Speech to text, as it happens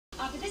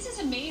is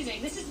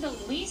amazing. This is the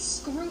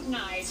least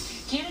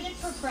scrutinized candidate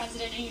for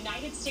president in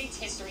United States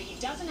history. He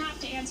doesn't have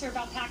to answer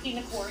about packing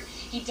the court.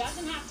 He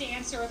doesn't have to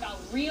answer about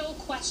real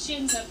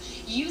questions of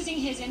using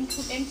his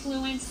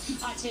influence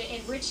to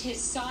enrich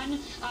his son.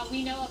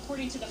 We know,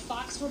 according to the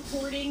Fox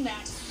reporting,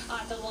 that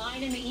the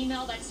line in the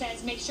email that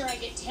says, make sure I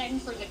get 10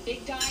 for the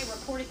big guy,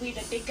 reportedly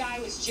the big guy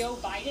was Joe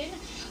Biden.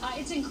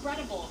 It's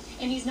incredible.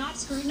 And he's not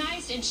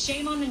scrutinized, and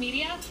shame on the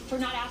media for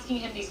not asking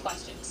him these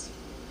questions.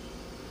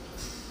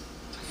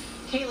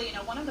 Kaylee, you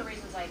know, one of the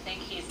reasons I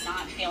think he's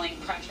not feeling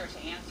pressure to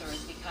answer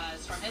is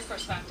because from his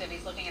perspective,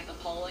 he's looking at the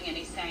polling and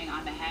he's saying,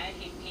 I'm ahead.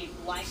 He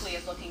likely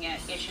is looking at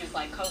issues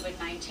like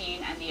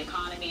COVID-19 and the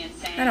economy and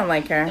saying, I don't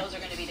like her. Those are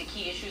going to be the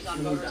key issues on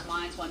voters'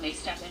 minds when they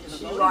step into the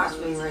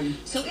voting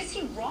booths. So is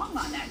he wrong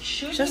on that?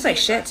 Should Just he like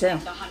be shit, too.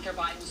 the Hunter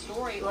Biden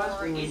story,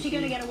 or is he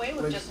going to get away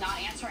with just not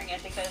answering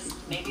it because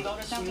maybe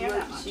voters don't care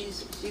that much? I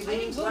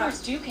think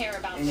voters do care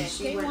about this.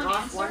 They want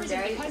answers,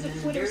 and because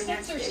of Twitter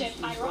censorship,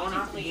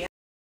 ironically,